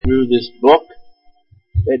through this book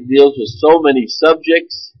that deals with so many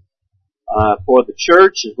subjects for the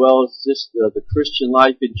church as well as just the Christian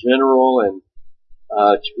life in general. And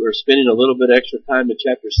we're spending a little bit extra time in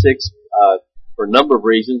chapter 6 for a number of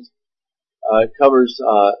reasons. It covers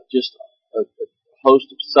just a host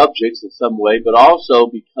of subjects in some way, but also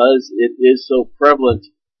because it is so prevalent,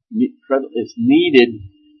 it's needed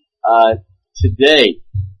today.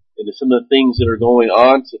 And some of the things that are going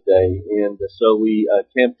on today. And so we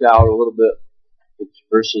camped out a little bit in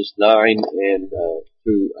verses 9 and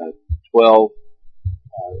through 12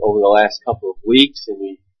 over the last couple of weeks, and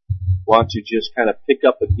we want to just kind of pick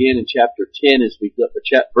up again in chapter 10 as we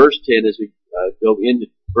verse 10 as we go into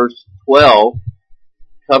verse 12,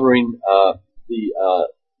 covering the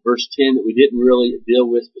verse 10 that we didn't really deal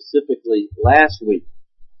with specifically last week.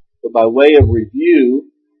 But by way of review,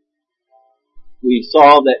 we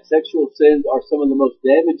saw that sexual sins are some of the most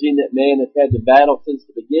damaging that man has had to battle since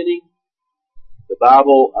the beginning. The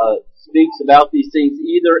Bible speaks about these things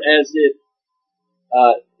either as if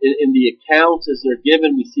in the accounts as they're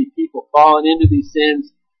given, we see people falling into these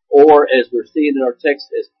sins, or as we're seeing in our text,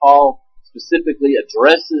 as Paul specifically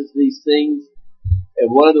addresses these things. And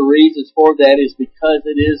one of the reasons for that is because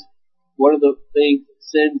it is one of the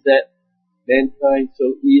sins that mankind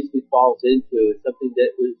so easily falls into. It's something that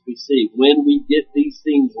we see. When we get these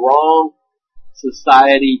things wrong,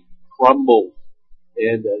 society crumbles.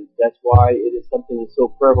 And that's why it is something that's so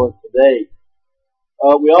prevalent today.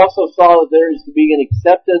 We also saw that there is to be an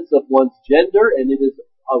acceptance of one's gender, and it is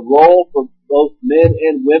a role for both men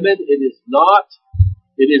and women. It is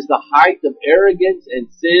the height of arrogance and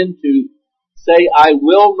sin to say, I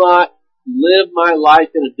will not live my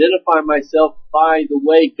life and identify myself by the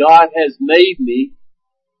way God has made me,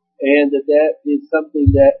 and that is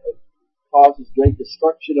something that causes great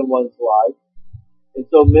destruction in one's life. And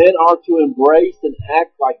so men are to embrace and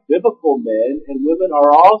act like biblical men, and women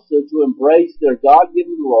are also to embrace their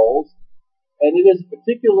God-given roles, and it is a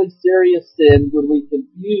particularly serious sin when we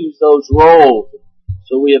confuse those roles.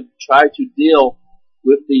 So we have tried to deal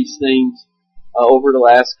with these things over the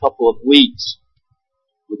last couple of weeks.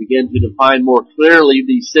 We begin to define more clearly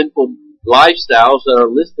these sinful lifestyles that are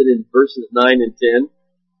listed in verses 9 and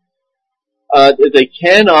 10. They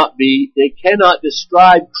cannot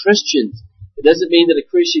describe Christians. It doesn't mean that a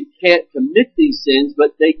Christian can't commit these sins,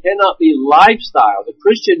 but they cannot be lifestyles. A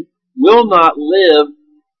Christian will not live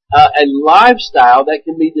a lifestyle that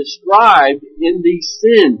can be described in these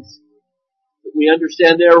sins. We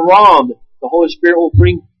understand they're wrong. The Holy Spirit will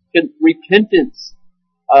bring repentance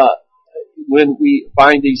when we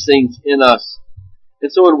find these things in us.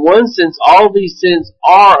 And so in one sense, all these sins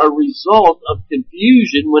are a result of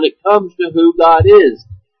confusion when it comes to who God is.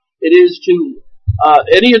 It is to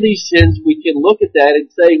any of these sins, we can look at that and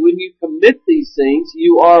say, when you commit these things,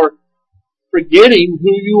 you are forgetting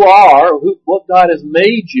who you are, what God has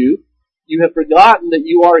made you. You have forgotten that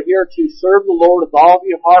you are here to serve the Lord with all of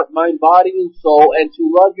your heart, mind, body, and soul, and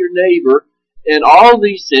to love your neighbor. And all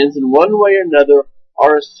these sins, in one way or another,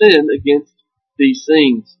 are a sin against these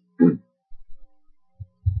things.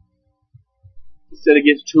 It's sin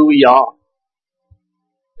against who we are.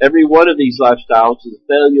 Every one of these lifestyles is a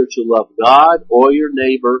failure to love God or your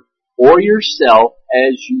neighbor or yourself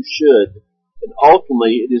as you should. And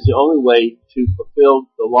ultimately, it is the only way to fulfill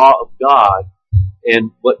the law of God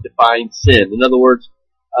and what defines sin. In other words,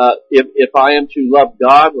 if I am to love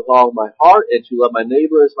God with all of my heart and to love my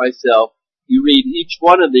neighbor as myself, you read each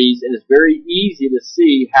one of these and it's very easy to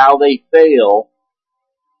see how they fail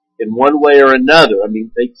in one way or another. I mean,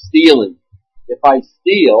 take stealing. If I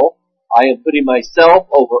steal, I am putting myself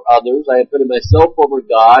over others. I am putting myself over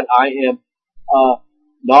God. I am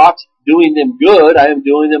not doing them good. I am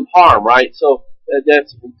doing them harm, right? So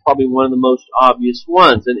that's probably one of the most obvious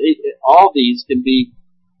ones. And all these can be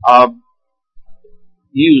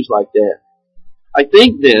used like that. I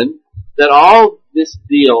think then that all this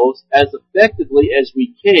deals as effectively as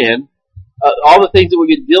we can, all the things that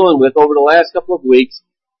we've been dealing with over the last couple of weeks,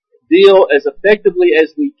 deal as effectively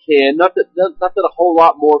as we can. Not that a whole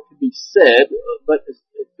lot more can be said, but as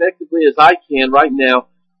effectively as I can right now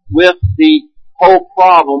with the whole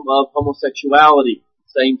problem of homosexuality,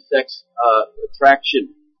 same-sex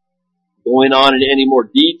attraction. Going on in any more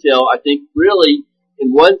detail, I think really,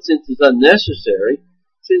 in one sense, is unnecessary,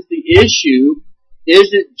 since the issue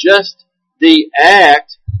isn't just the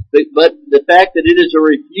act, but the fact that it is a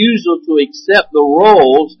refusal to accept the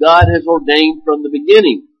roles God has ordained from the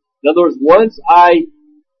beginning. In other words, once I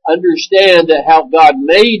understand that how God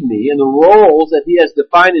made me and the roles that He has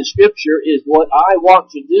defined in Scripture is what I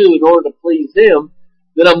want to do in order to please Him,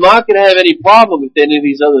 then I'm not going to have any problem with any of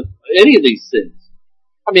these sins.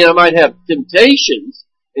 I mean, I might have temptations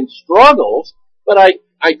and struggles, but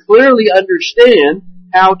I clearly understand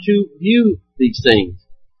how to view these things.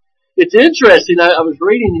 It's interesting, I was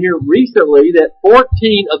reading here recently that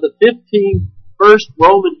 14 of the 15 first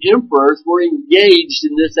Roman emperors were engaged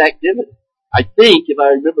in this activity. I think, if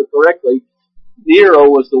I remember correctly, Nero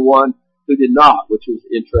was the one who did not, which was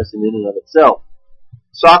interesting in and of itself.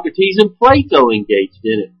 Socrates and Plato engaged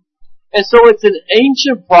in it. And so it's an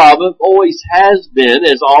ancient problem, always has been,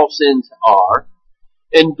 as all sins are.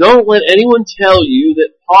 And don't let anyone tell you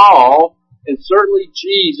that Paul, and certainly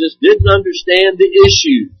Jesus, didn't understand the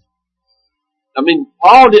issues. I mean,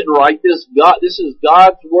 Paul didn't write this. This is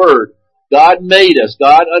God's Word. God made us.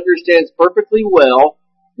 God understands perfectly well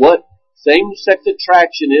what same-sex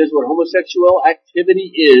attraction is, what homosexual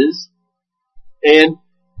activity is. And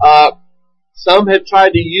some have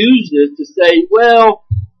tried to use this to say, well,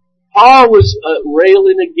 Paul was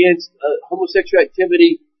railing against homosexual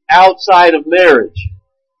activity outside of marriage.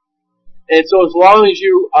 And so as long as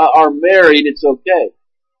you are married, it's okay.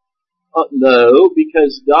 No,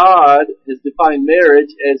 because God has defined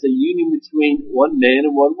marriage as a union between one man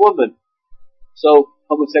and one woman. So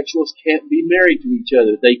homosexuals can't be married to each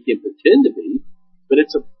other. They can pretend to be, but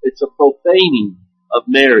it's a profaning of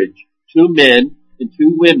marriage. Two men and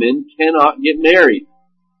two women cannot get married.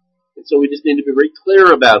 And so we just need to be very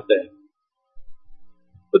clear about that.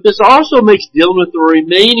 But this also makes dealing with the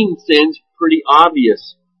remaining sins pretty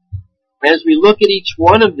obvious. As we look at each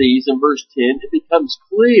one of these in verse 10, it becomes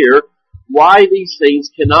clear why these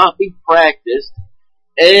things cannot be practiced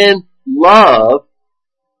and love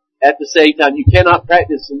at the same time. You cannot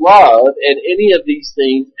practice love and any of these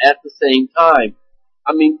things at the same time.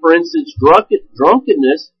 I mean, for instance,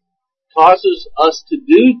 drunkenness causes us to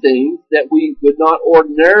do things that we would not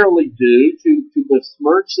ordinarily do to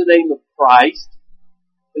besmirch the name of Christ.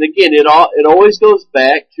 And again, it always goes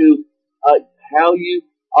back to how you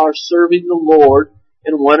are serving the Lord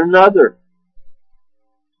and one another.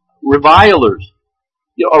 Revilers.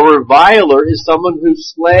 You know, a reviler is someone who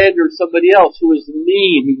slanders somebody else, who is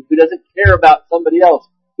mean, who doesn't care about somebody else,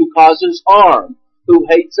 who causes harm, who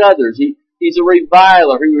hates others. He's a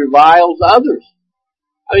reviler. He reviles others.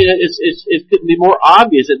 I mean, it couldn't be more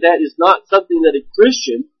obvious that is not something that a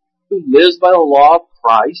Christian who lives by the law of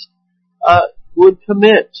Christ would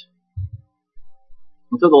commit.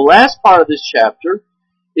 And so the last part of this chapter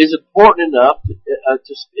is important enough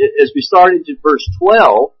as we start into verse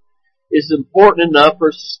 12, is important enough for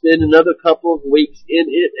us to spend another couple of weeks in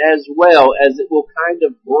it as well, as it will kind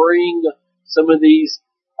of bring some of these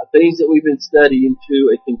things that we've been studying to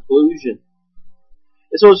a conclusion.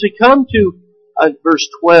 And so as we come to verse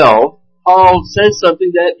 12, Paul says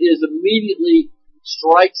something that is immediately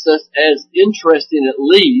strikes us as interesting at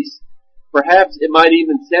least. Perhaps it might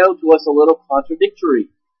even sound to us a little contradictory.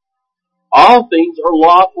 All things are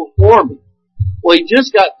lawful for me. Well, he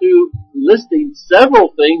just got through listing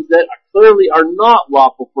several things that clearly are not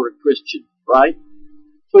lawful for a Christian, right?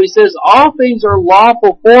 So he says, all things are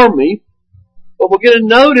lawful for me, but we're going to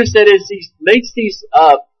notice that as he makes these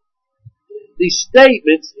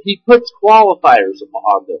statements, he puts qualifiers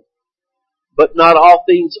upon them. But not all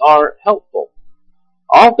things are helpful.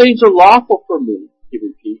 All things are lawful for me, he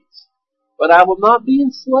repeats, but I will not be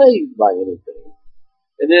enslaved by anything.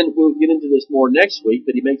 And then we'll get into this more next week,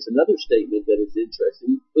 but he makes another statement that is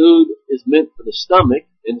interesting. Food is meant for the stomach,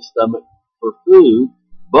 and the stomach for food,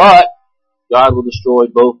 but God will destroy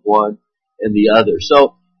both one and the other.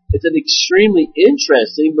 So it's an extremely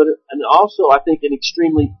interesting, and also I think an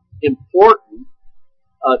extremely important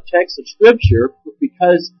text of Scripture,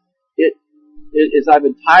 because it as I've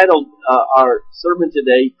entitled our sermon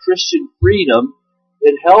today, Christian Freedom,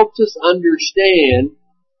 it helps us understand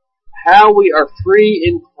how we are free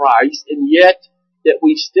in Christ, and yet that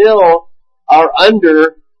we still are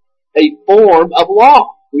under a form of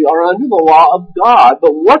law. We are under the law of God,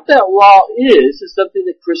 but what that law is something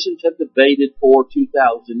that Christians have debated for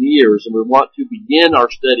 2,000 years, and we want to begin our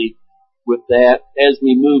study with that as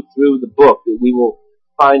we move through the book. That we will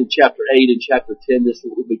find in chapter 8 and chapter 10,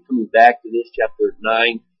 we'll be coming back to this, chapter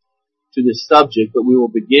 9, to this subject, but we will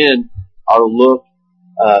begin our look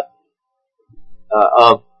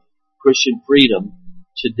of Christian freedom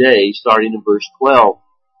today, starting in verse 12.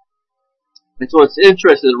 And so it's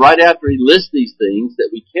interesting that right after he lists these things that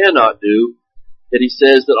we cannot do, that he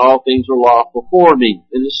says that all things are lawful for me.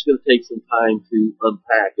 And this is going to take some time to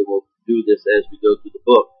unpack, and we'll do this as we go through the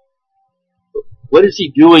book. But what is he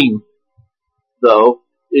doing, though,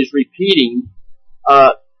 is repeating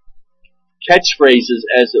catchphrases,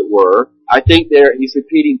 as it were. I think there he's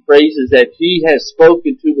repeating phrases that he has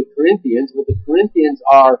spoken to the Corinthians, but the Corinthians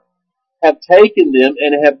are have taken them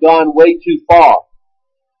and have gone way too far.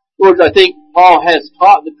 In other words, I think Paul has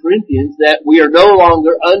taught the Corinthians that we are no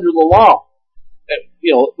longer under the law.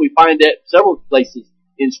 We find that several places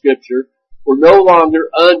in Scripture. We're no longer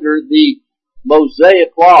under the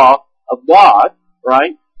Mosaic law of God,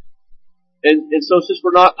 right? And so since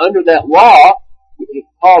we're not under that law,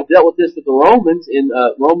 Paul dealt with this with the Romans in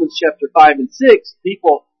Romans chapter 5 and 6.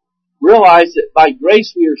 People realize that by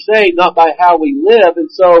grace we are saved, not by how we live. And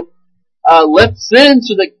so let's sin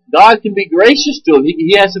so that God can be gracious to us.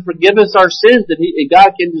 He has to forgive us our sins, and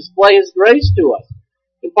God can display His grace to us.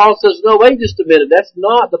 And Paul says, no, wait just a minute. That's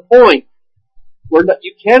not the point.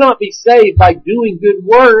 You cannot be saved by doing good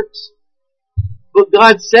works, but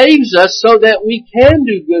God saves us so that we can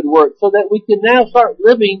do good works, so that we can now start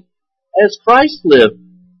living as Christ lived,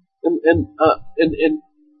 and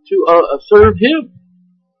to serve Him.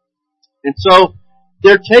 And so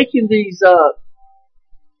they're taking these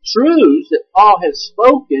truths that Paul has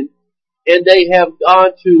spoken, and they have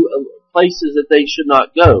gone to places that they should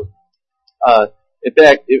not go. In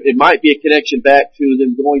fact, it might be a connection back to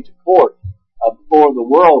them going to court before the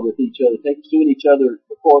world with each other, suing each other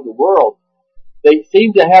before the world. They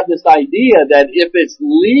seem to have this idea that if it's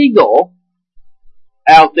legal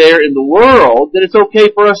out there in the world, then it's okay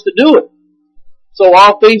for us to do it. So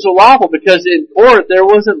all things are lawful, because in court there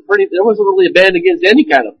wasn't really a ban against any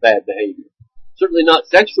kind of bad behavior. Certainly not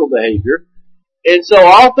sexual behavior. And so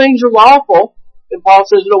all things are lawful. And Paul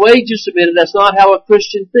says, no, wait just a minute, that's not how a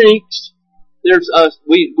Christian thinks.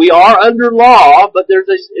 We are under law, but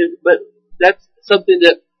but that's something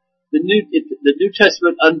that the New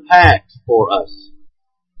Testament unpacks for us.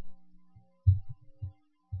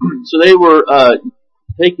 So they were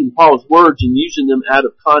taking Paul's words and using them out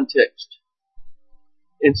of context.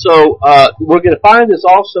 And so we're going to find this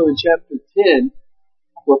also in chapter 10,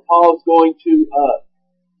 where Paul's going to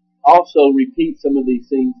also repeat some of these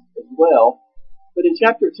things as well. But in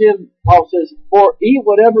chapter 10, Paul says, for eat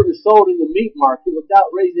whatever is sold in the meat market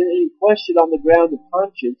without raising any question on the ground of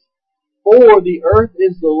conscience, for the earth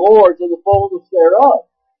is the Lord's and the fullness thereof.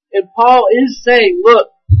 And Paul is saying, look,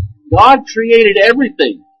 God created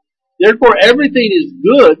everything. Therefore everything is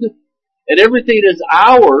good, and everything is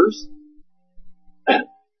ours.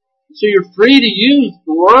 So you're free to use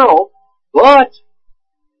the world, but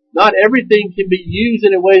not everything can be used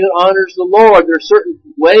in a way that honors the Lord. There are certain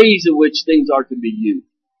ways in which things are to be used.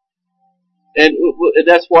 And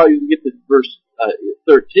that's why you get to verse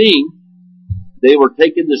 13. They were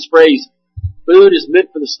taking this phrase, food is meant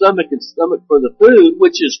for the stomach and stomach for the food,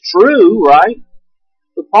 which is true, right?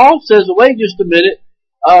 But Paul says, wait just a minute,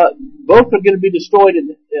 both are going to be destroyed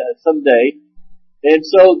someday. And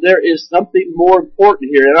so there is something more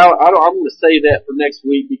important here. And I'm going to say that for next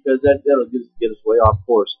week, because that'll get us way off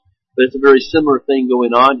course. But it's a very similar thing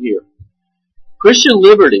going on here. Christian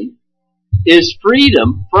liberty is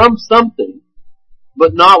freedom from something,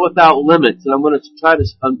 but not without limits. And I'm going to try to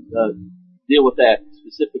deal with that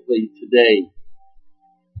specifically today.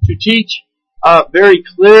 To teach very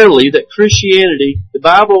clearly that Christianity, the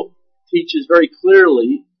Bible teaches very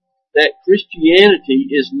clearly that Christianity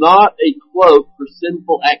is not a cloak for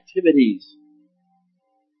sinful activities.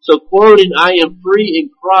 So quoting, I am free in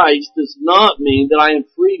Christ, does not mean that I am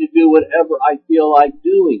free to do whatever I feel like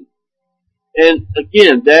doing. And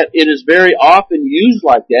again, that it is very often used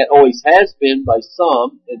like that, always has been by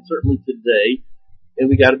some, and certainly today, and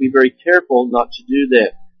we got to be very careful not to do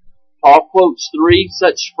that. Paul quotes 3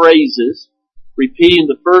 such phrases, repeating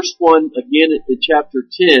the first one again in chapter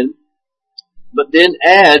 10, but then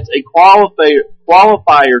adds a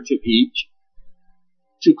qualifier to each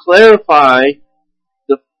to clarify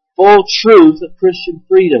the full truth of Christian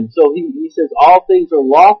freedom. So he says, all things are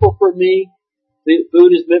lawful for me. The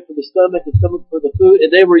food is meant for the stomach, the stomach for the food.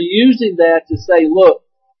 And they were using that to say, look,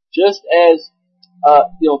 just as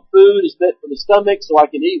food is meant for the stomach, so I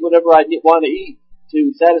can eat whatever I want to eat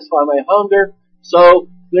to satisfy my hunger. So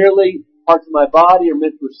clearly, parts of my body are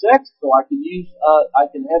meant for sex, so I can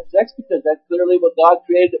have sex because that's clearly what God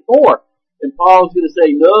created it for. And Paul's going to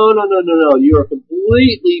say, no, you are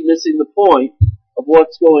completely missing the point of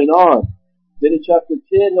what's going on. Then in chapter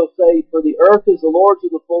 10, he'll say, for the earth is the Lord's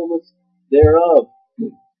and the fullness thereof.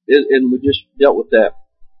 And we just dealt with that.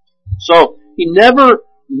 So, he never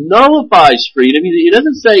nullifies freedom. He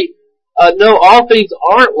doesn't say, no, all things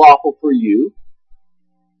aren't lawful for you,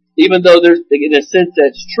 even though in a sense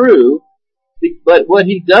that's true. But what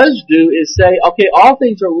he does do is say, okay, all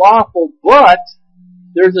things are lawful, but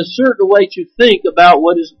there's a certain way to think about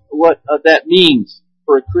what that means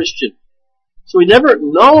for a Christian. So he never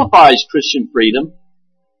nullifies Christian freedom,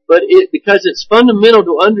 but because it's fundamental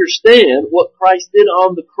to understand what Christ did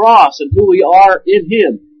on the cross and who we are in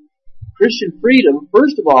Him. Christian freedom,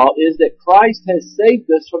 first of all, is that Christ has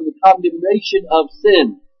saved us from the condemnation of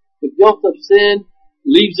sin. The guilt of sin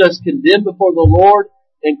leaves us condemned before the Lord,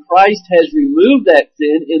 and Christ has removed that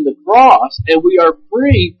sin in the cross, and we are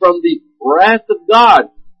free from the wrath of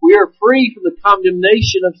God. We are free from the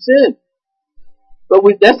condemnation of sin. But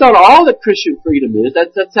that's not all that Christian freedom is.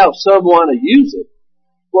 That's how some want to use it.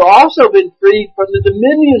 We're also been freed from the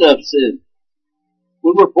dominion of sin.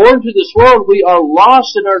 When we're born to this world, we are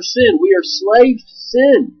lost in our sin. We are slaves to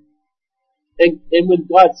sin. And when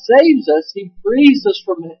God saves us, He frees us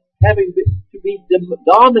from having to be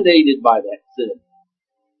dominated by that sin.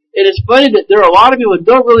 And it's funny that there are a lot of people who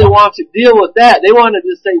don't really want to deal with that. They want to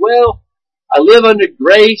just say, well, I live under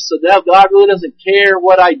grace, so now God really doesn't care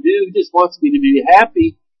what I do. He just wants me to be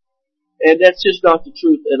happy. And that's just not the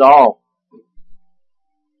truth at all.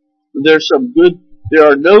 There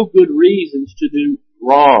are no good reasons to do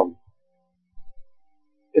wrong.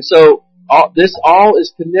 And so, this all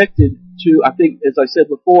is connected to, I think, as I said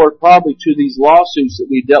before, probably to these lawsuits that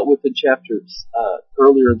we dealt with in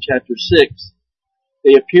earlier in chapter 6.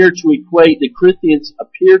 The Corinthians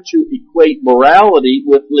appear to equate morality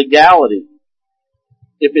with legality.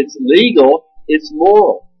 If it's legal, it's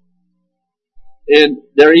moral. And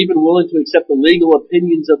they're even willing to accept the legal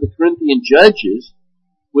opinions of the Corinthian judges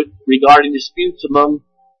regarding disputes among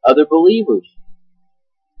other believers.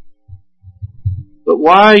 But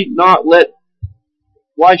why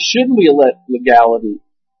shouldn't we let legality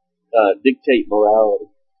dictate morality?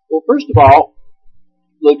 Well, first of all,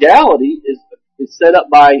 legality is set up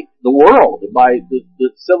by the world and by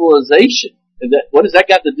the civilization. And what has that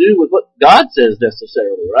got to do with what God says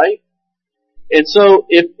necessarily, right? And so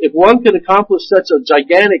if one can accomplish such a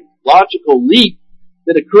gigantic logical leap,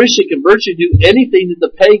 then a Christian can virtually do anything that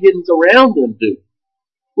the pagans around them do.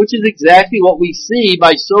 Which is exactly what we see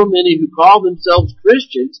by so many who call themselves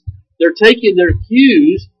Christians. They're taking their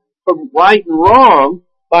cues from right and wrong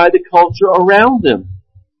by the culture around them.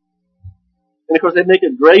 And of course they make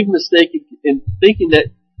a grave mistake in thinking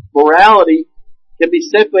that morality can be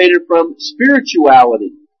separated from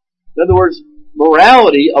spirituality. In other words,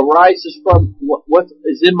 morality arises from what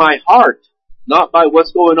is in my heart, not by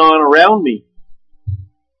what's going on around me.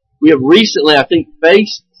 We have recently, I think,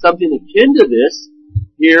 faced something akin to this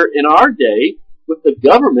here in our day with the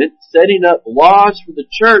government setting up laws for the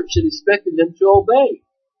church and expecting them to obey.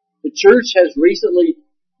 The church has recently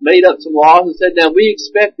made up some laws and said, now we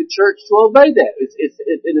expect the church to obey that.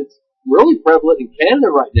 And it's really prevalent in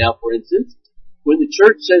Canada right now, for instance. When the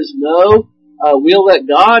church says no, we'll let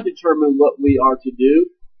God determine what we are to do,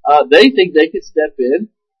 they think they can step in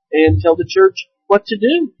and tell the church what to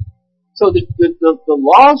do. So the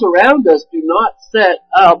laws around us do not set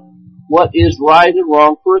up what is right and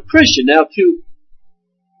wrong for a Christian. Now,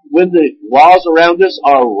 when the laws around us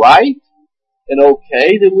are right and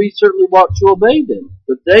okay, then we certainly want to obey them.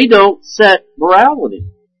 But they don't set morality.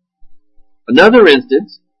 Another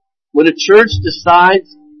instance, when a church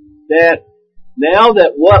decides that now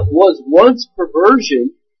that what was once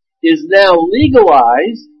perversion is now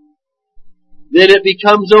legalized, then it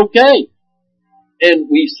becomes okay. And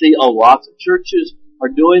we see a lot of churches are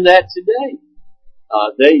doing that today.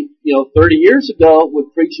 30 years ago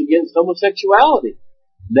would preach against homosexuality.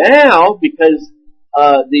 Now, because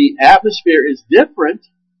the atmosphere is different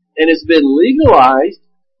and it's been legalized,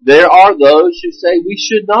 there are those who say we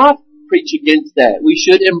should not preach against that. We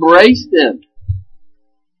should embrace them.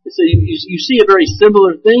 So you see a very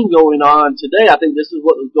similar thing going on today. I think this is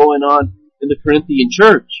what was going on in the Corinthian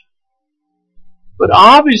church. But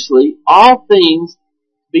obviously, all things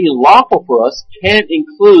being lawful for us can't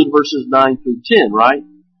include verses 9 through 10, right?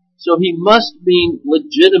 So he must mean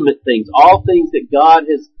legitimate things, all things that God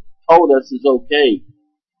has told us is okay.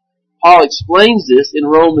 Paul explains this in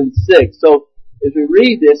Romans 6. So as we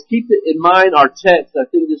read this, keep it in mind our text. I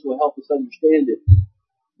think this will help us understand it.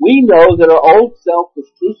 We know that our old self was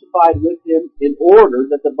crucified with him in order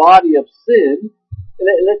that the body of sin,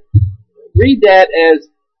 and let's read that as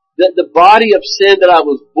that the body of sin that I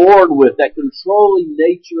was born with, that controlling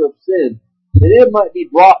nature of sin, that it might be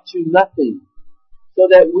brought to nothing, so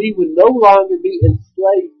that we would no longer be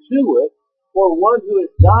enslaved to it, for one who has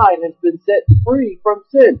died has been set free from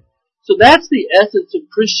sin. So that's the essence of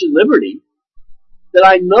Christian liberty, that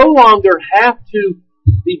I no longer have to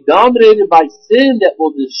be dominated by sin that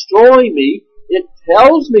will destroy me. It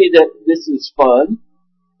tells me that this is fun,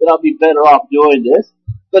 that I'll be better off doing this.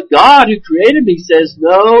 But God who created me says,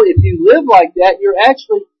 no, if you live like that,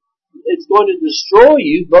 it's going to destroy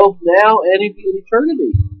you both now and in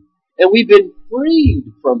eternity. And we've been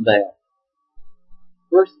freed from that.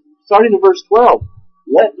 Starting in verse 12.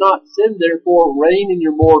 Let not sin therefore reign in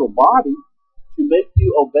your mortal body to make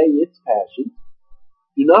you obey its passions.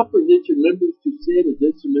 Do not present your members to sin as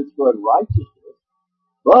instruments for unrighteousness,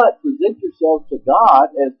 but present yourselves to God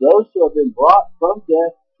as those who have been brought from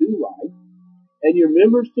death to life, and your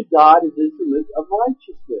members to God as instruments of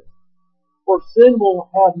righteousness. For sin will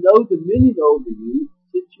have no dominion over you,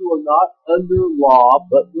 since you are not under law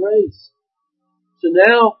but grace. So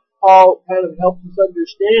now Paul kind of helps us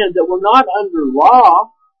understand that we're not under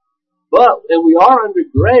law, and we are under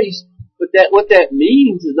grace, but what that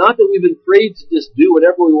means is not that we've been freed to just do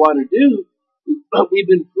whatever we want to do, but we've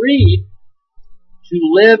been freed to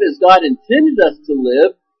live as God intended us to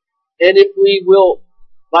live, and if we will,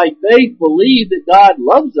 by faith, believe that God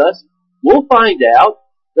loves us, we'll find out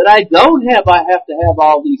that I have to have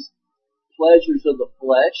all these pleasures of the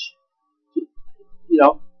flesh,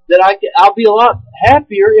 that I'll be a lot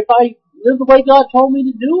happier if I live the way God told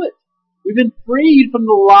me to do it. We've been freed from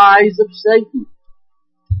the lies of Satan.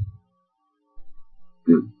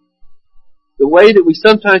 The way that we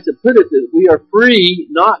sometimes have put it, that we are free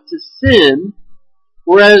not to sin,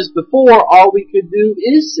 whereas before all we could do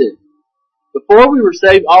is sin. Before we were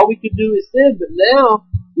saved, all we could do is sin, but now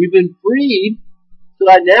we've been freed so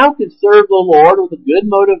that I now can serve the Lord with a good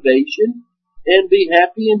motivation and be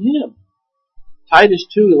happy in Him. Titus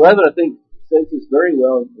 2:11, I think, says this very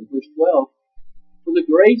well in verse 12. For the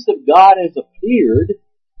grace of God has appeared,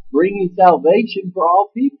 bringing salvation for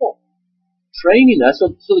all people. Training us.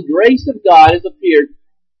 So the grace of God has appeared.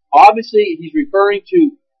 Obviously, he's referring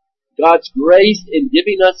to God's grace in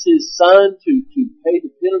giving us His Son to pay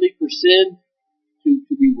the penalty for sin,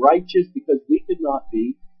 to be righteous because we could not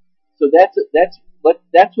be. So that's what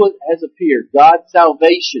has appeared. God's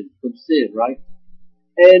salvation from sin, right?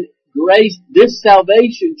 And grace, this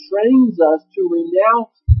salvation trains us to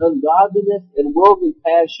renounce ungodliness and worldly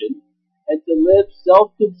passion, and to live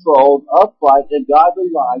self-controlled, upright, and godly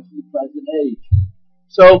lives in the present age.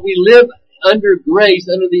 So we live under grace,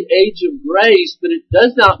 under the age of grace, but it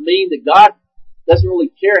does not mean that God doesn't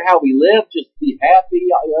really care how we live, just be happy,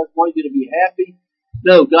 I want you to be happy.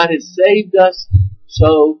 No, God has saved us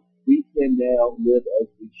so we can now live as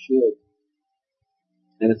we should.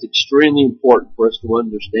 And it's extremely important for us to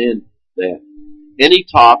understand that. Any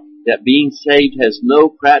talk that being saved has no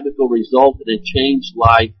practical result in a changed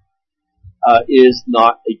life is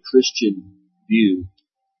not a Christian view.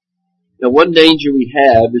 Now, one danger we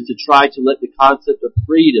have is to try to let the concept of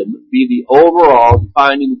freedom be the overall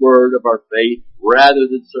defining word of our faith rather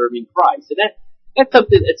than serving Christ. And that's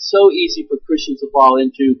something that's so easy for Christians to fall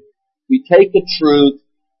into. We take a truth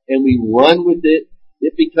and we run with it.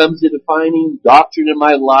 It becomes the defining doctrine in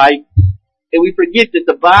my life. And we forget that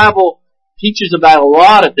the Bible teaches about a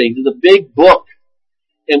lot of things. It's a big book.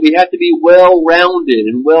 And we have to be well-rounded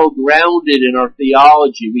and well-grounded in our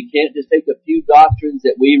theology. We can't just take a few doctrines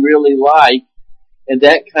that we really like, and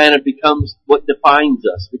that kind of becomes what defines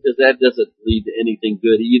us, because that doesn't lead to anything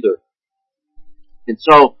good either. And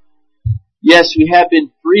so, yes, we have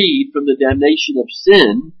been freed from the damnation of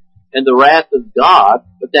sin and the wrath of God,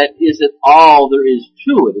 but that isn't all there is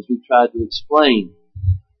to it, as we tried to explain.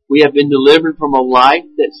 We have been delivered from a life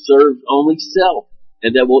that serves only self,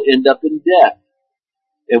 and that will end up in death.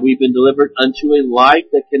 And we've been delivered unto a life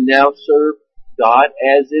that can now serve God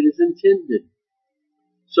as it is intended.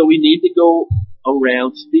 So we need to go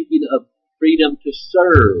around speaking of freedom to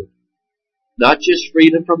serve. Not just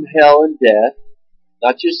freedom from hell and death,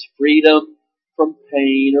 not just freedom from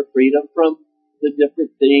pain or freedom from the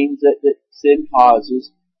different things that sin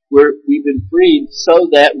causes. We've been freed so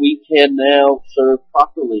that we can now serve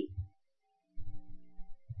properly.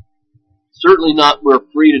 Certainly not we're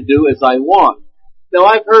free to do as I want. Now,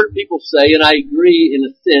 I've heard people say, and I agree in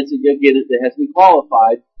a sense, and again, it has to be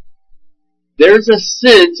qualified, there's a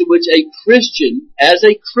sense in which a Christian, as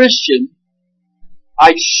a Christian,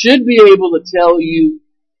 I should be able to tell you,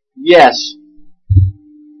 yes,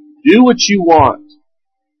 do what you want,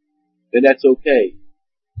 and that's okay.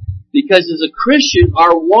 Because as a Christian,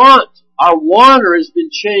 our wanter has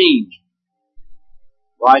been changed.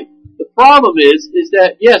 Right? The problem is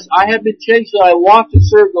that, yes, I have been changed so I want to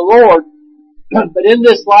serve the Lord, but in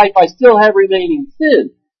this life I still have remaining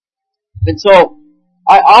sin. And so,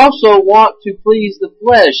 I also want to please the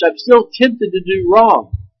flesh. I'm still tempted to do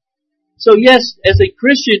wrong. So yes, as a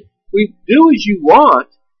Christian, we do as you want,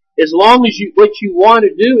 as long as what you want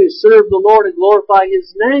to do is serve the Lord and glorify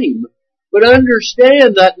His name. But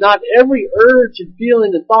understand that not every urge and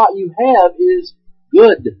feeling and thought you have is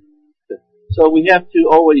good. So we have to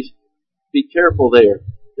always be careful there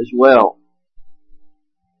as well.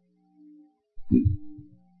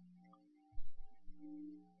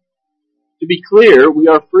 To be clear, we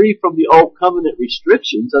are free from the old covenant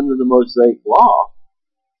restrictions under the Mosaic law,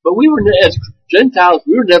 but we were, as Gentiles,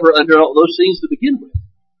 we were never under all those things to begin with.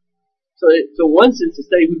 So one sense to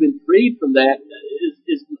say we've been freed from that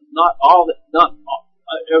is not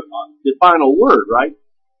the final word, right?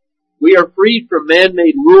 We are freed from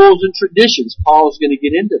man-made rules and traditions. Paul's going to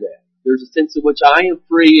get into that. There's a sense in which I am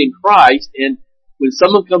free in Christ, and when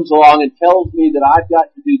someone comes along and tells me that I've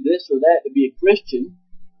got to do this or that to be a Christian,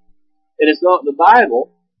 and it's not in the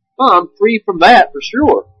Bible, I'm free from that for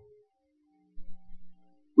sure.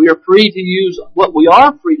 We are free to use, what we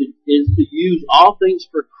are free to is to use all things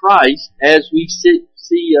for Christ as we see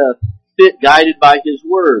fit, guided by His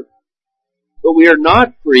Word. But we are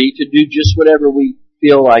not free to do just whatever we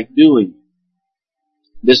feel like doing.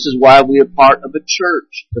 This is why we are part of a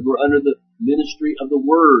church, that we're under the ministry of the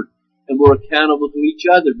Word, and we're accountable to each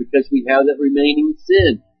other because we have that remaining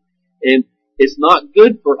sin. And it's not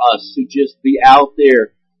good for us to just be out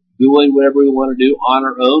there doing whatever we want to do on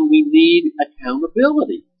our own. We need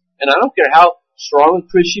accountability. And I don't care how strong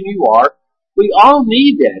a Christian you are, we all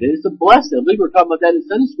need that. And it's a blessing. I believe we were talking about that in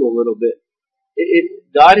Sunday school a little bit.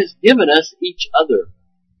 God has given us each other.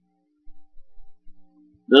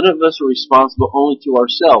 None of us are responsible only to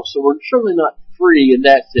ourselves. So we're certainly not free in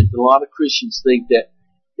that sense. A lot of Christians think that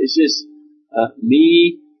it's just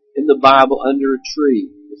me and the Bible under a tree.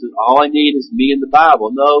 This is all I need is me and the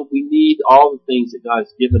Bible. No, we need all the things that God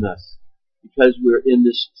has given us because we're in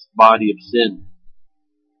this body of sin.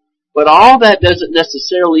 But all that doesn't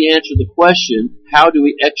necessarily answer the question, how do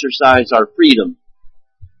we exercise our freedom?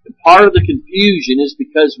 And part of the confusion is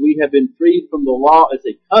because we have been freed from the law as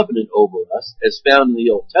a covenant over us, as found in the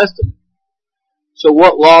Old Testament. So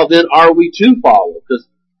what law then are we to follow? Because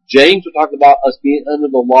James will talk about us being under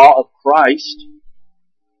the law of Christ.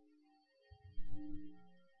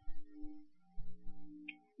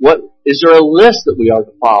 Is there a list that we are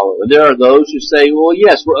to follow? And there are those who say, well,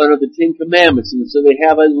 yes, we're under the Ten Commandments, and so they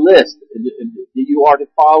have a list, and you are to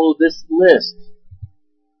follow this list.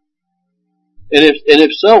 And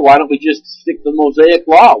if so, why don't we just stick to the Mosaic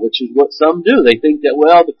law, which is what some do? They think that,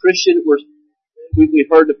 well, the Christian, we've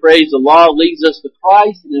heard the phrase, the law leads us to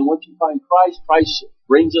Christ, and then once you find Christ, Christ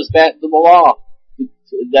brings us back to the law.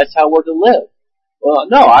 That's how we're to live. Well,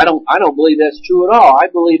 no, I don't believe that's true at all. I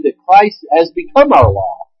believe that Christ has become our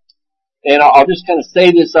law. And I'll just kind of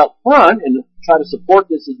say this up front and try to support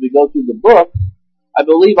this as we go through the book. I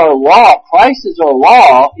believe our law, Christ is our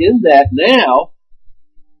law in that now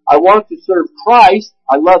I want to serve Christ.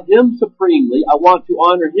 I love Him supremely. I want to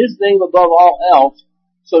honor His name above all else.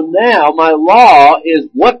 So now my law is,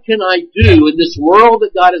 what can I do in this world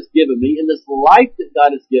that God has given me, in this life that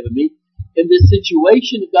God has given me, in this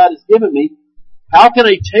situation that God has given me? How can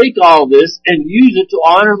I take all this and use it to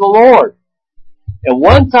honor the Lord? And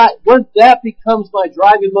once that becomes my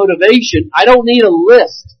driving motivation, I don't need a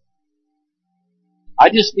list. I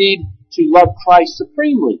just need to love Christ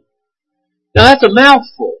supremely. Now that's a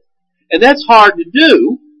mouthful. And that's hard to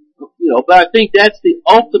do, but I think that's the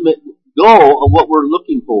ultimate goal of what we're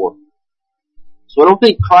looking for. So I don't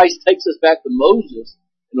think Christ takes us back to Moses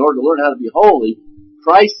in order to learn how to be holy.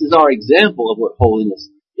 Christ is our example of what holiness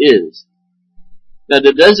is. Now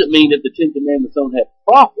that doesn't mean that the Ten Commandments don't have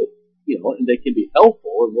profit. And they can be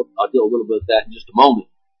helpful, and I'll do a little bit of that in just a moment.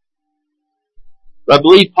 But I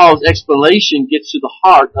believe Paul's explanation gets to the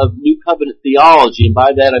heart of New Covenant theology, and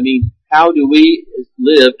by that I mean, how do we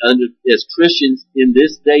live as Christians in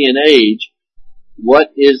this day and age?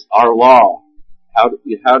 What is our law?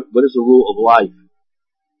 What is the rule of life?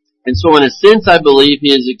 And so in a sense, I believe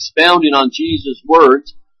he is expounding on Jesus'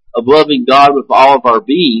 words of loving God with all of our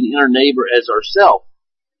being and our neighbor as ourselves.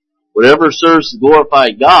 Whatever serves to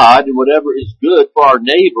glorify God and whatever is good for our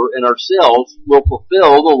neighbor and ourselves will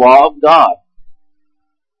fulfill the law of God.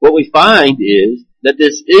 What we find is that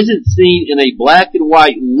this isn't seen in a black and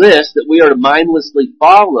white list that we are to mindlessly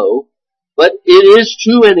follow, but it is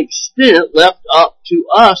to an extent left up to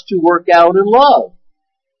us to work out in love.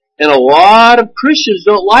 And a lot of Christians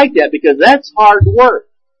don't like that because that's hard work.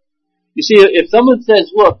 You see, if someone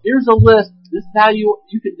says, look, here's a list, this is how you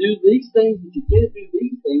can do these things, but you can't do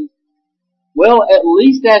these things, well, at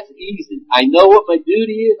least that's easy. I know what my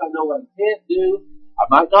duty is. I know what I can't do. I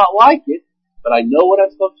might not like it, but I know what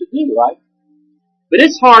I'm supposed to do, right? But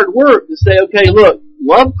it's hard work to say, okay, look,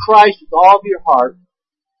 love Christ with all of your heart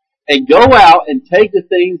and go out and take the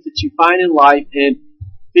things that you find in life and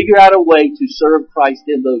figure out a way to serve Christ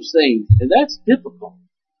in those things. And that's difficult.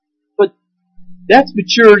 But that's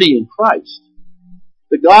maturity in Christ.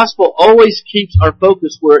 The gospel always keeps our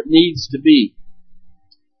focus where it needs to be.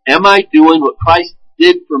 Am I doing what Christ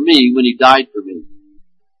did for me when He died for me?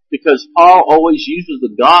 Because Paul always uses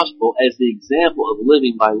the gospel as the example of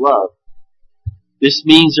living by love. This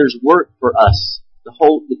means there's work for us.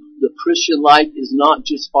 The Christian life is not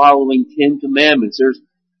just following 10 commandments. There's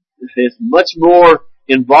much more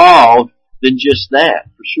involved than just that,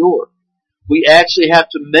 for sure. We actually have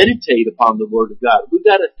to meditate upon the Word of God. We've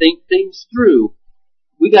got to think things through.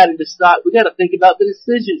 We got to decide. We got to think about the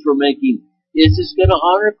decisions we're making. Is this going to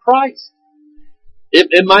honor Christ?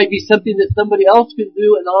 It might be something that somebody else can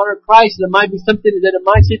do and honor Christ. And it might be something that in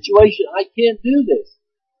my situation I can't do this.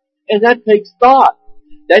 And that takes thought.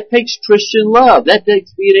 That takes Christian love. That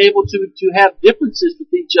takes being able to have differences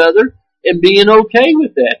with each other and being okay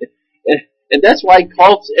with that. And that's why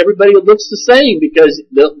cults, everybody looks the same, because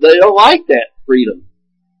they don't like that freedom.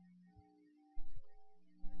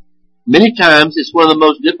 Many times it's one of the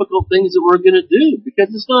most difficult things that we're going to do,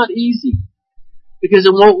 because it's not easy. Because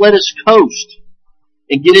it won't let us coast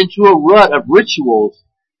and get into a rut of rituals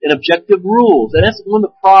and objective rules. And that's one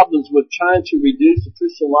of the problems with trying to reduce the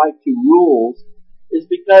Christian life to rules, is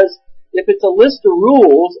because if it's a list of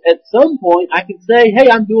rules, at some point I can say,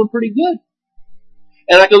 hey, I'm doing pretty good.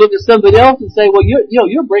 And I can look at somebody else and say, well,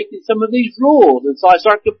 you're breaking some of these rules. And so I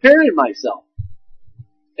start comparing myself.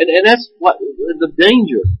 And that's what the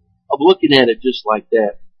danger of looking at it just like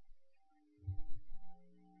that.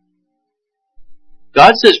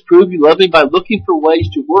 God says, prove you love me by looking for ways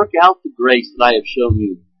to work out the grace that I have shown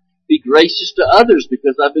you. Be gracious to others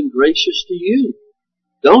because I've been gracious to you.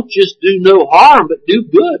 Don't just do no harm, but do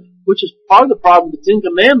good, which is part of the problem with the 10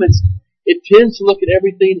 Commandments. It tends to look at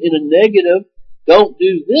everything in a negative. Don't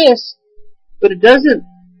do this, but it doesn't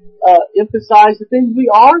emphasize the things we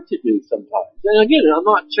are to do sometimes. And again, I'm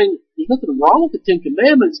not saying there's nothing wrong with the 10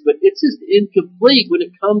 Commandments, but it's just incomplete when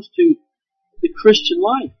it comes to the Christian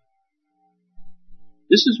life.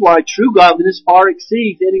 This is why true godliness far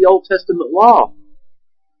exceeds any Old Testament law.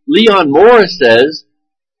 Leon Morris says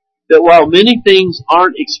that while many things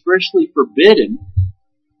aren't expressly forbidden,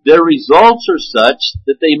 their results are such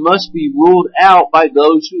that they must be ruled out by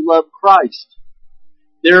those who love Christ.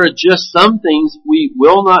 There are just some things we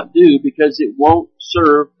will not do because it won't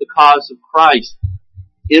serve the cause of Christ.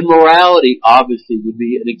 Immorality, obviously, would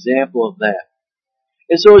be an example of that.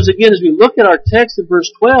 And so as we look at our text in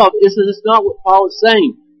verse 12, this is not what Paul is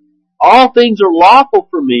saying. All things are lawful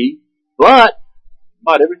for me, but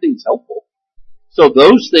not everything's helpful. So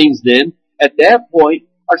those things then, at that point,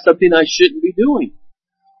 are something I shouldn't be doing.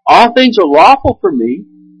 All things are lawful for me,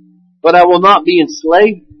 but I will not be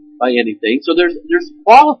enslaved by anything. So there's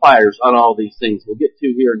qualifiers on all these things we'll get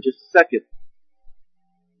to here in just a second.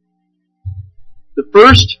 The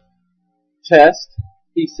first test,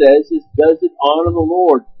 he says, is does it honor the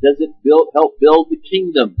Lord? Does it help build the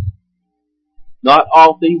kingdom? Not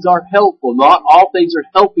all things are helpful. Not all things are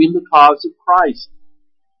helping the cause of Christ.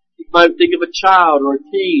 You might think of a child or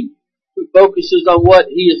a teen who focuses on what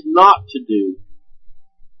he is not to do.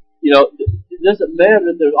 It doesn't matter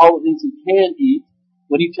that there's all the things he can eat.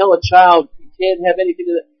 When you tell a child you can't have anything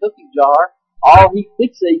in that cookie jar, all he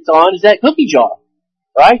fixates on is that cookie jar,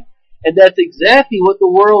 right? And that's exactly what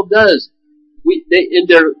the world does.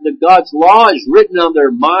 God's law is written on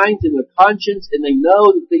their minds and their conscience, and they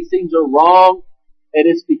know that these things are wrong, and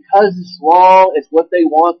it's because it's wrong, it's what they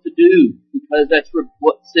want to do, because that's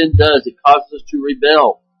what sin does. It causes us to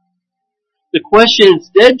rebel. The question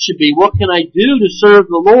instead should be, what can I do to serve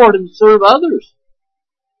the Lord and serve others?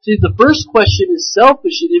 See, the first question is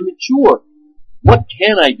selfish and immature. What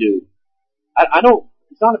can I do?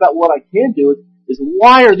 It's not about what I can do, it's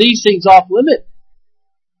why are these things off limit?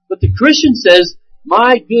 But the Christian says,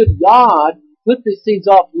 my good God put these things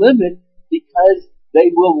off limit because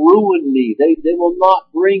they will ruin me. They will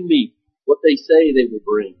not bring me what they say they will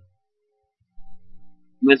bring.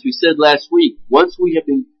 And as we said last week, once we have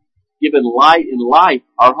been given light in life,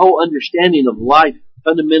 our whole understanding of life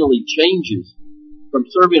fundamentally changes from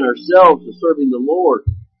serving ourselves to serving the Lord.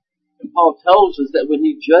 And Paul tells us that when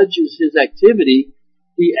he judges his activity,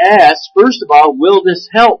 he asks, first of all, will this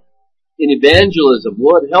help in evangelism?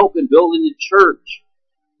 Will it help in building the church?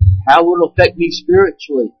 How will it affect me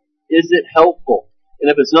spiritually? Is it helpful? And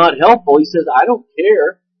if it's not helpful, he says, I don't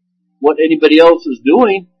care what anybody else is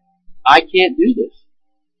doing. I can't do this.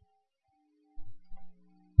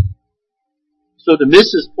 So to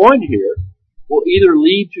miss his point here will either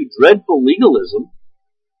lead to dreadful legalism,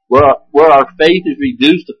 where our faith is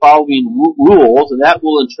reduced to following rules, and that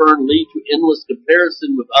will in turn lead to endless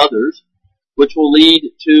comparison with others, which will lead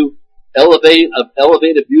to elevate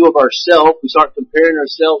a view of ourselves. We start comparing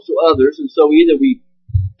ourselves to others, and so either we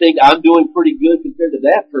think I'm doing pretty good compared to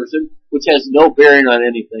that person, which has no bearing on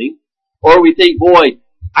anything. Or we think, boy,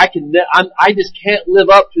 I just can't live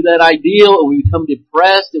up to that ideal, and we become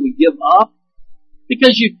depressed and we give up.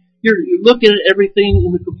 Because you're looking at everything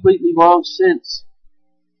in the completely wrong sense.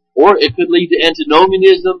 Or it could lead to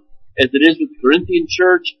antinomianism, as it is with the Corinthian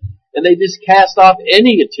church, and they just cast off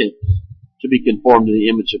any attempt to be conformed to the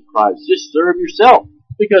image of Christ. Just serve yourself,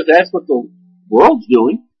 because that's what the world's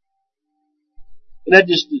doing. And that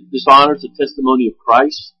just dishonors the testimony of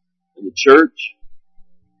Christ and the church.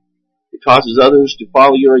 It causes others to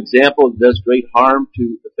follow your example. It does great harm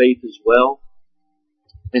to the faith as well.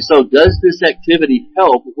 And so does this activity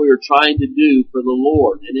help what we are trying to do for the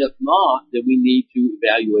Lord? And if not, then we need to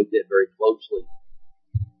evaluate that very closely.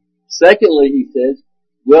 Secondly, he says,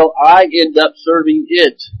 will I end up serving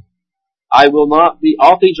it? I will not be,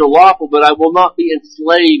 all things are lawful, but I will not be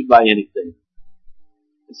enslaved by anything.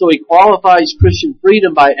 And so he qualifies Christian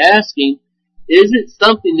freedom by asking, is it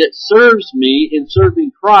something that serves me in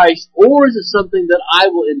serving Christ, or is it something that I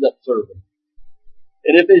will end up serving?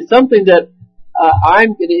 And if it's something that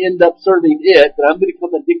I'm going to end up serving it, that I'm going to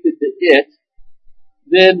become addicted to it,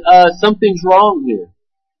 then something's wrong here.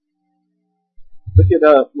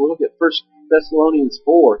 We'll look at 1 Thessalonians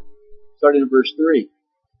 4, starting in verse 3.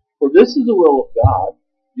 For this is the will of God,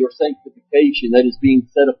 your sanctification, that is being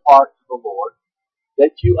set apart to the Lord,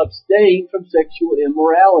 that you abstain from sexual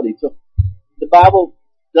immorality. So the Bible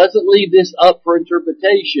doesn't leave this up for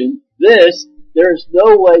interpretation. There is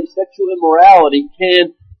no way sexual immorality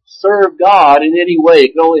can serve God in any way.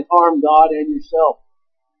 It can only harm God and yourself.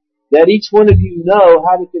 That each one of you know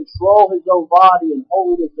how to control his own body in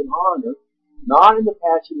holiness and honor, not in the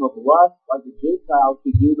passion of lust like the Gentiles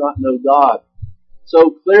who do not know God.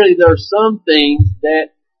 So clearly there are some things that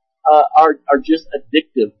are just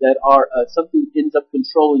addictive, that are something ends up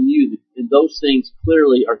controlling you, and those things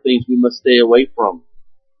clearly are things we must stay away from.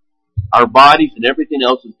 Our bodies and everything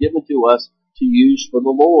else is given to us to use for the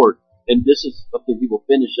Lord, and this is something he will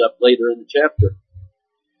finish up later in the chapter.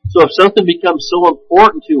 So if something becomes so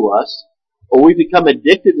important to us, or we become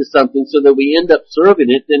addicted to something so that we end up serving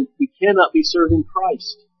it, then we cannot be serving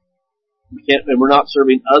Christ. And we're not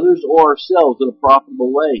serving others or ourselves in a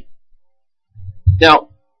profitable way. Now,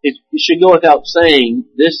 it should go without saying,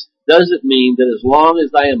 this doesn't mean that as long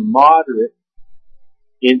as I am moderate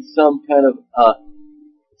in some kind of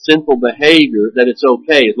sinful behavior, that it's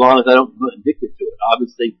okay, as long as I don't get addicted to it.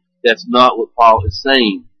 Obviously, that's not what Paul is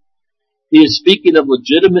saying. He is speaking of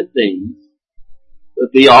legitimate things,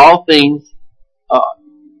 that all things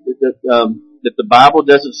that the Bible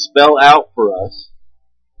doesn't spell out for us.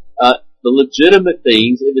 The legitimate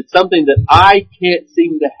things, if it's something that I can't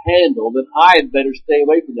seem to handle, then I had better stay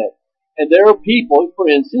away from that. And there are people, for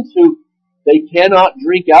instance, who they cannot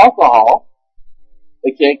drink alcohol.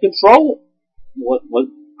 They can't control it.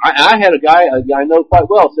 I had a guy I know quite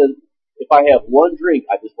well said, if I have one drink,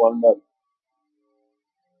 I just want another.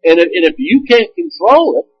 And if you can't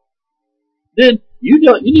control it, then you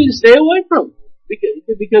need to stay away from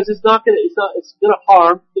it, because it's going to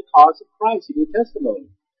harm the cause of Christ in your testimony.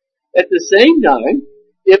 At the same time,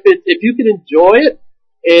 if you can enjoy it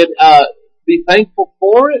and be thankful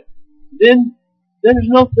for it, then there's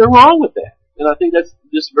nothing wrong with that. And I think that's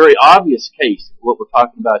just a very obvious case of what we're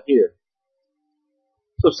talking about here.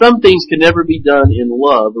 So some things can never be done in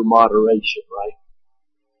love or moderation, right?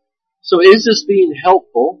 So is this being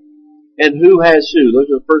helpful? And who has who? Those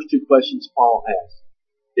are the first two questions Paul has.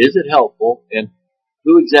 Is it helpful? And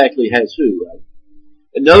who exactly has who, right?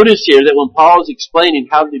 And notice here that when Paul is explaining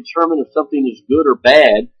how to determine if something is good or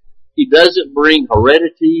bad, he doesn't bring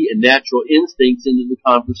heredity and natural instincts into the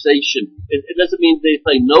conversation. It doesn't mean they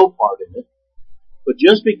play no part in it. But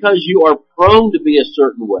just because you are prone to be a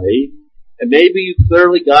certain way, and maybe you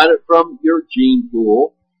clearly got it from your gene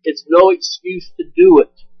pool, it's no excuse to do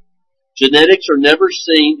it. Genetics are never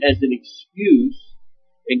seen as an excuse,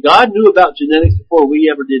 and God knew about genetics before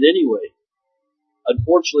we ever did anyway.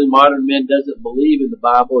 Unfortunately, modern men doesn't believe in the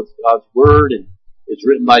Bible. It's God's Word, and it's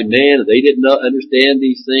written by man, and they didn't understand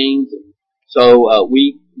these things. So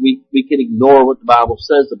we can ignore what the Bible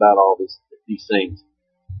says about all these things.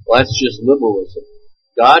 Well, that's just liberalism.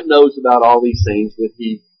 God knows about all these things when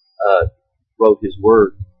He wrote His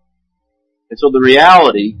Word. And so the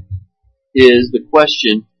reality is the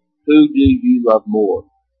question, who do you love more?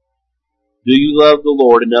 Do you love the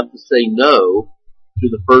Lord enough to say no to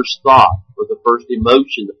the first thought or the first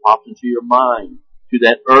emotion that pops into your mind, to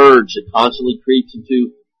that urge that constantly creeps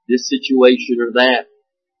into this situation or that?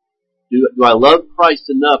 Do I love Christ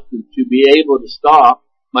enough to be able to stop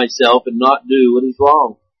myself and not do what is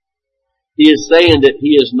wrong? he is saying that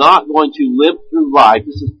he is not going to limp through life.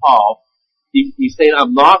 This is Paul. He's saying,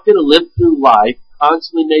 I'm not going to limp through life,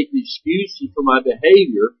 constantly making excuses for my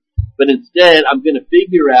behavior, but instead I'm going to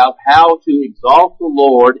figure out how to exalt the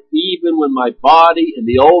Lord even when my body and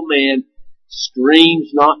the old man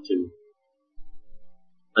screams not to.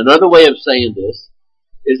 Another way of saying this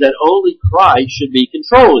is that only Christ should be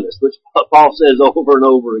controlling us, which Paul says over and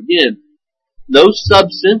over again. No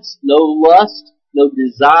substance, no lust, no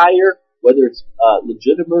desire, whether it's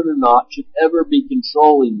legitimate or not, should ever be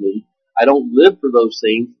controlling me. I don't live for those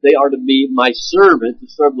things. They are to be my servant to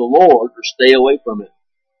serve the Lord, or stay away from it.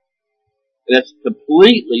 And that's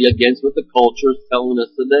completely against what the culture is telling us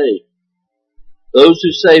today. Those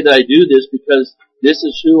who say that I do this because this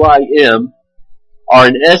is who I am are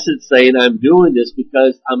in essence saying I'm doing this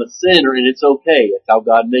because I'm a sinner and it's okay. That's how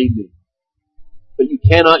God made me. But you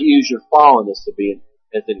cannot use your fallenness to be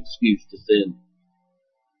as an excuse to sin.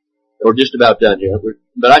 We're just about done here.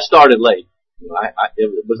 But I started late.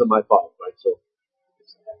 It wasn't my fault, right? So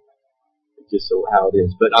it's just so how it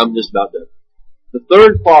is. But I'm just about done. The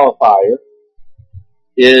third qualifier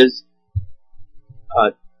is,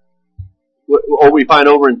 or we find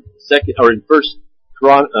over in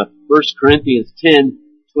First Corinthians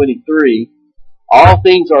 10:23. All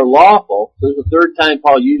things are lawful. So there's the third time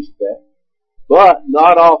Paul used that. But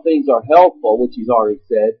not all things are helpful, which he's already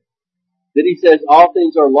said. Then he says all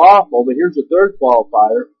things are lawful, but here's the third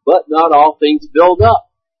qualifier, but not all things build up.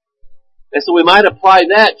 And so we might apply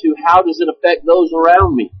that to how does it affect those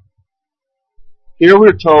around me. Here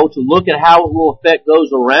we're told to look at how it will affect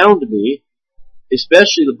those around me,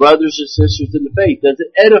 especially the brothers and sisters in the faith. Does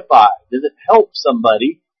it edify? Does it help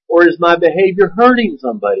somebody? Or is my behavior hurting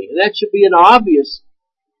somebody? And that should be an obvious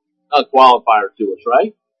qualifier to us,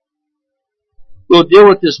 right? We'll deal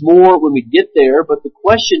with this more when we get there, but the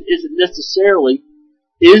question isn't necessarily,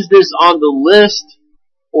 is this on the list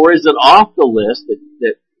or is it off the list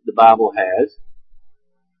that the Bible has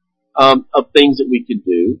of things that we can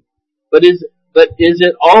do? But is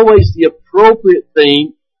it always the appropriate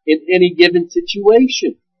thing in any given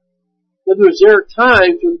situation? In other words, there are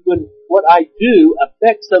times when what I do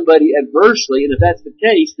affects somebody adversely, and if that's the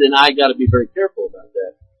case, then I got to be very careful about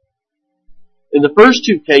that. In the first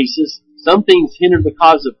two cases, some things hinder the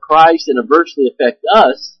cause of Christ and adversely affect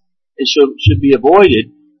us and should be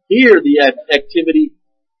avoided. Here, the activity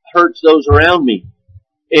hurts those around me.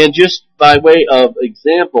 And just by way of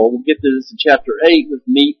example, we'll get to this in chapter 8 with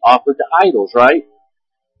meat offered to idols, right?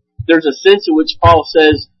 There's a sense in which Paul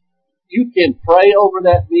says, you can pray over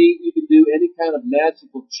that meat, you can do any kind of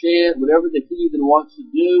magical chant, whatever the heathen wants to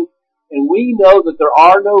do, and we know that there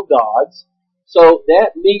are no gods, so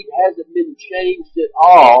that meat hasn't been changed at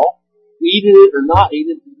all. Eating it or not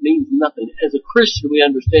eating it means nothing. As a Christian, we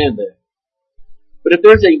understand that. But if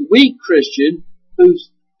there's a weak Christian who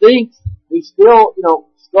still,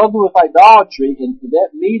 struggling with idolatry, and that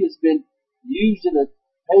meat has been used in a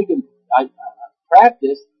pagan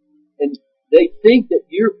practice, and they think that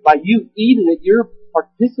by you eating it, you're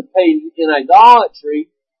participating in idolatry,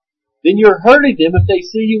 then you're hurting them if they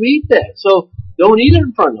see you eat that. So don't eat it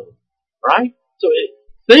in front of them, right? So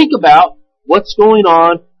think about what's going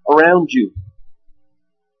on around you.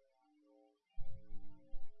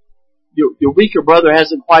 Your weaker brother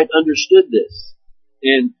hasn't quite understood this,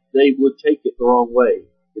 and they would take it the wrong way.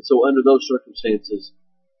 And so under those circumstances,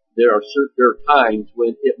 there are times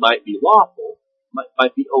when it might be lawful,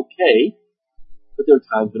 might be okay, but there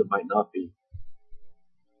are times when it might not be.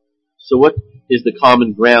 So what is the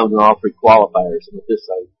common ground in all three qualifiers? And with this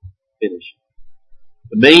I finish.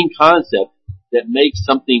 The main concept that makes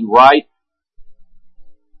something right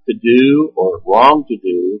to do or wrong to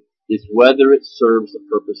do is whether it serves the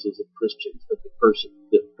purposes of Christians, the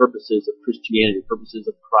purposes of Christianity, the purposes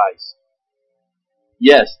of Christ.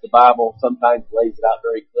 Yes, the Bible sometimes lays it out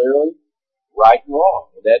very clearly, right and wrong,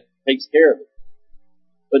 and that takes care of it.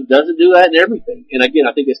 But it doesn't do that in everything. And again,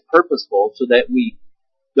 I think it's purposeful so that we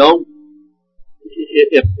don't,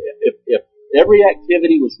 if every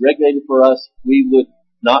activity was regulated for us, we would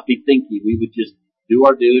not be thinking. We would just do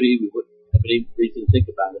our duty. We wouldn't have any reason to think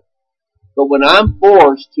about it. But when I'm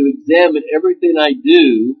forced to examine everything I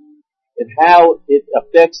do and how it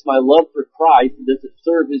affects my love for Christ and does it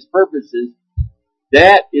serve His purposes,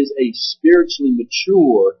 that is a spiritually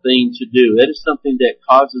mature thing to do. That is something that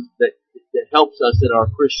that helps us in our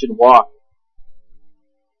Christian walk.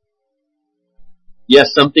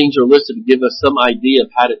 Yes, some things are listed to give us some idea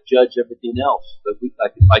of how to judge everything else. But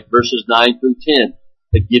like verses 9 through 10,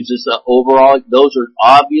 it gives us an overall, those are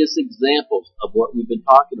obvious examples of what we've been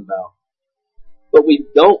talking about. But we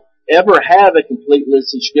don't ever have a complete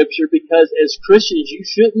list in Scripture because as Christians you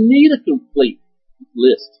shouldn't need a complete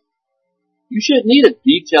list. You shouldn't need a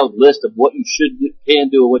detailed list of what you can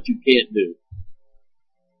do and what you can't do.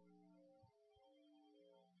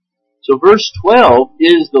 So verse 12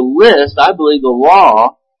 is the list, I believe, the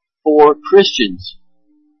law for Christians.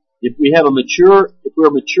 If we're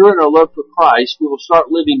mature in our love for Christ, we will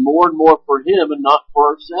start living more and more for Him and not for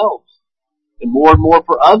ourselves. And more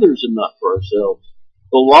for others and not for ourselves.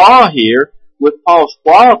 The law here, with Paul's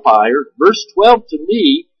qualifier, verse 12 to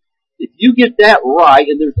me, if you get that right,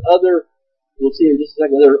 and there's other, we'll see here in just a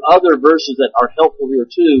second, there are other verses that are helpful here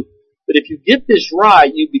too, but if you get this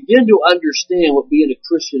right, you begin to understand what being a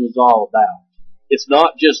Christian is all about. It's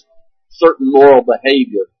not just certain moral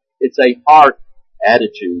behavior. It's a heart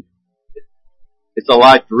attitude. It's a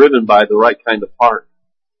life driven by the right kind of heart.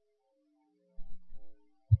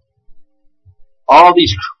 All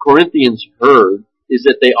these Corinthians heard is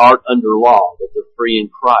that they aren't under law, that they're free in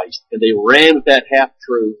Christ. And they ran with that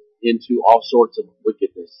half-truth into all sorts of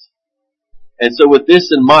wickedness. And so with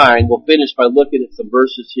this in mind, we'll finish by looking at some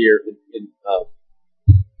verses here in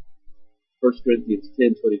 1 Corinthians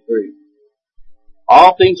 10:23.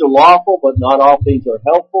 All things are lawful, but not all things are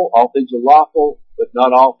helpful. All things are lawful, but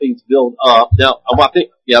not all things build up. Now, I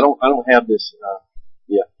don't have this,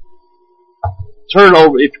 Turn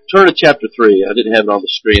to chapter 3. I didn't have it on the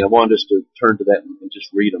screen. I wanted us to turn to that and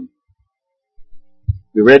just read them.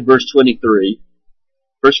 We read verse 23.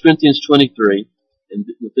 1 Corinthians 23. And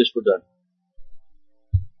with this we're done.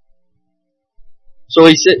 So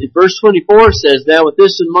he said, verse 24 says, now with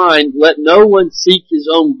this in mind, let no one seek his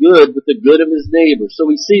own good but the good of his neighbor. So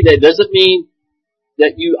we see that doesn't mean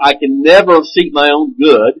that I can never seek my own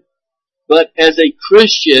good, but as a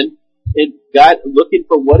Christian, looking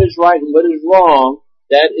for what is right and what is wrong,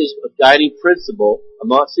 that is a guiding principle. I'm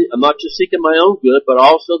not just seeking my own good, but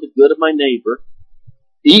also the good of my neighbor.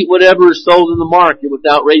 Eat whatever is sold in the market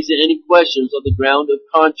without raising any questions on the ground of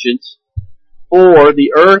conscience. For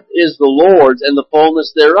the earth is the Lord's and the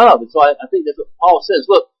fullness thereof. And so I think that's what Paul says.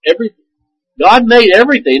 Look, God made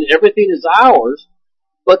everything. Everything is ours,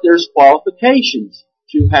 but there's qualifications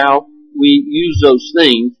to how we use those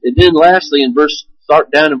things. And then lastly, start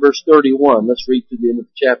down in verse 31. Let's read to the end of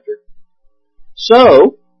the chapter.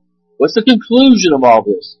 So, what's the conclusion of all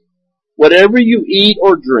this? Whatever you eat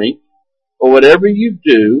or drink, or whatever you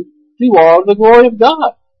do all to the glory of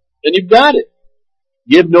God. And you've got it.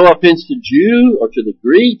 Give no offense to Jew or to the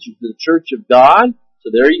Greek, to the church of God. So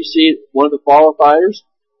there you see one of the qualifiers.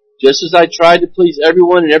 Just as I try to please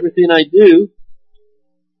everyone in everything I do,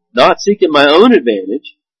 not seeking my own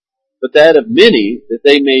advantage, but that of many, that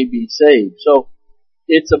they may be saved. So,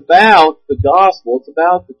 it's about the gospel. It's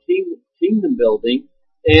about the kingdom building.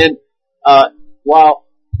 And while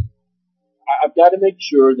I've got to make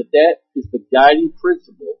sure that is the guiding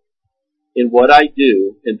principle in what I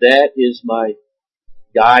do, and that is my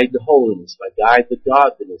guide to holiness, my guide to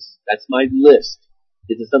godliness. That's my list.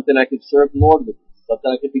 Is it something I could serve the Lord with?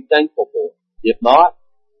 Something I could be thankful for? If not,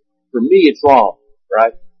 for me it's wrong,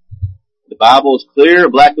 right? The Bible is clear,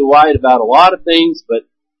 black and white about a lot of things, but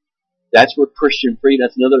that's where Christian freedom,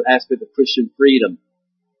 that's another aspect of Christian freedom.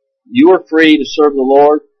 You are free to serve the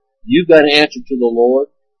Lord. You've got to answer to the Lord.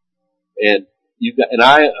 And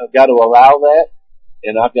I have got to allow that.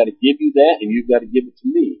 And I've got to give you that. And you've got to give it to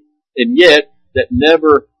me. And yet, that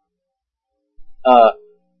never,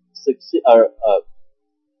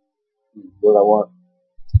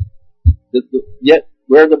 yet,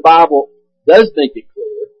 where the Bible does make it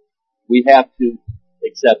clear, we have to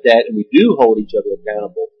accept that. And we do hold each other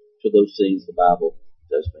accountable to those things the Bible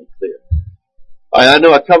does make clear. I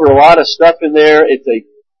know I covered a lot of stuff in there. It's a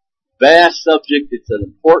vast subject. It's an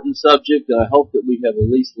important subject, and I hope that we have at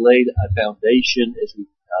least laid a foundation as we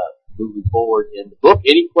move forward in the book.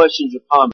 Any questions or comments?